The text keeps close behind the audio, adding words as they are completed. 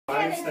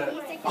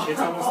It's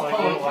almost like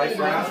a little life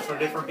raft for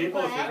different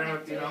people. If you're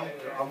gonna, here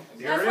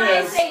That's it why I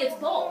is. say it's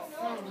both.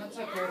 That's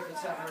okay if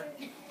it's separate.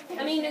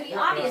 I mean,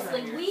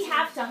 obviously, we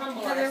have to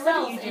humble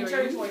ourselves and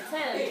turn towards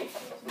Him.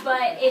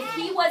 But if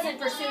He wasn't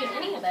pursuing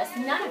any of us,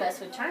 none of us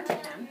would turn to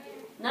Him.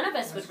 None of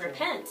us would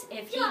repent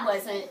if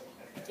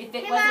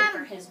it wasn't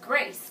for His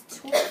grace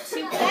to us.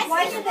 Well,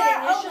 I think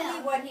that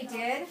initially what He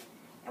did,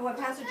 and what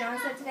Pastor John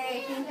said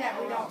today, I think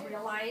that we don't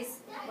realize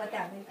what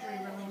that victory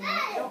really means.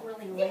 We don't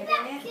really live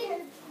in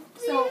it.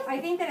 So I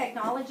think that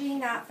acknowledging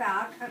that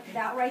fact,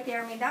 that right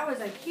there, I mean, that was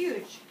a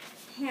huge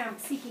Him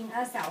seeking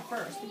us out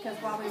first, because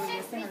while we were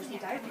the sinners, He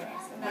died for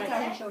us, and that's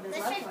how He showed His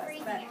love to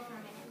us. But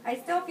I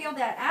still feel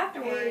that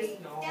afterwards,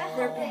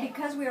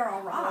 because we are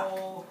all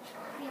rock,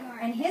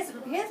 and his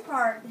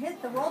part,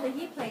 the role that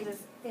He plays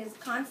is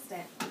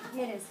constant.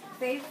 It is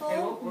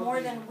faithful,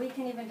 more than we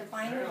can even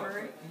define the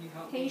word,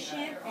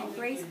 patient and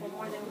graceful,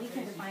 more than we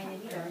can define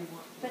it either.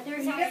 But He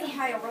doesn't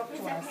tie a rope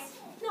to us.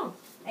 No.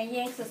 And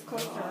yanks us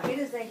closer. It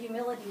is a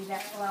humility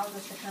that allows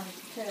us to come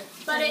to.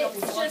 But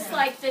it's just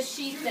like the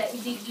sheep that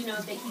He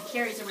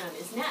carries around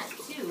His neck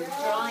too,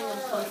 drawing them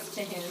close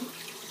to Him.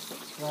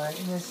 Right,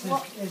 and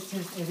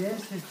it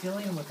is His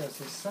dealing with us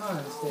as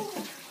sons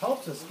that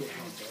helps us get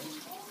humble.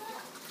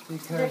 The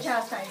Because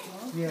chastising.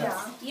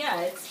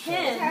 Yeah, it's Him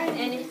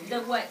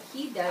and what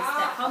He does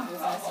that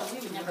humbles us, so we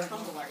would never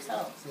humble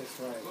ourselves. that's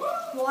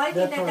right. Well, I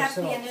think That's that's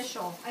the ourselves.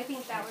 initial. I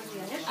think that was the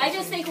initial. I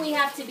just think we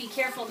have to be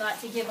careful not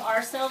to give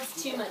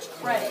ourselves too much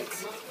credit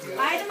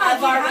I'm not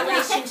of our I'm not-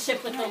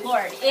 relationship with the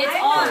Lord. It's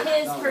all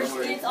His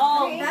it's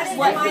all That is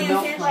what my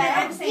intention.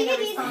 I'm saying a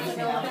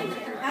responsibility.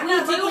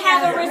 we do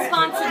have a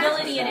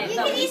responsibility in it,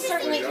 but we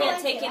certainly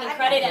can't take any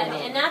credit in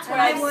it. And that's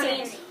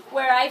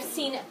where I've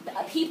seen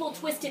people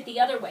twist it the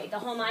other way. The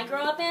home I grew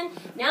up in,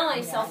 now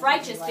I'm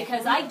self-righteous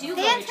because I do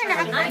go to church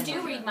and I do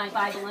read my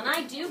Bible and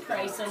I do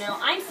pray. So now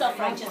I'm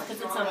self-righteous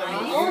because it's on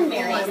my own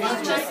merit,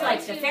 just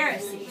like the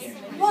Pharisees.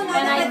 Well, no,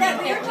 And I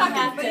but think you're that we have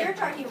talking, but to- you're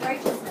talking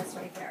righteousness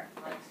right there.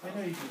 I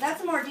know you do.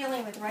 That's more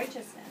dealing with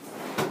righteousness.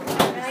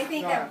 And I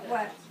think that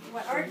what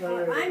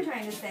I'm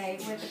trying to say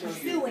with the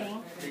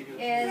pursuing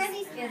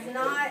is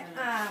not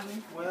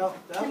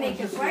to make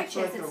us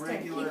righteous. It's to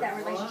keep that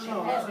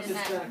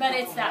relationship with. But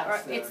it's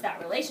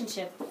that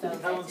relationship though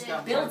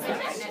that builds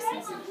that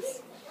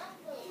righteousness.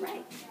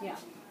 Right. Yeah.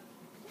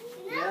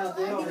 I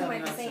think we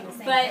might be saying the same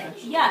thing.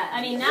 But yeah,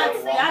 I mean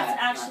that's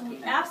actually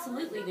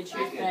absolutely the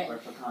truth.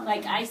 But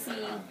like I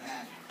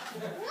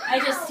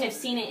just have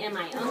seen it in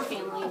my own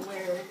family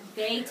where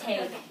they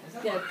take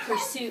the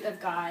pursuit of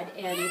God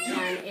and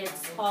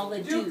it's all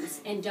a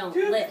do's and don't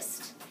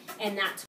list, and that's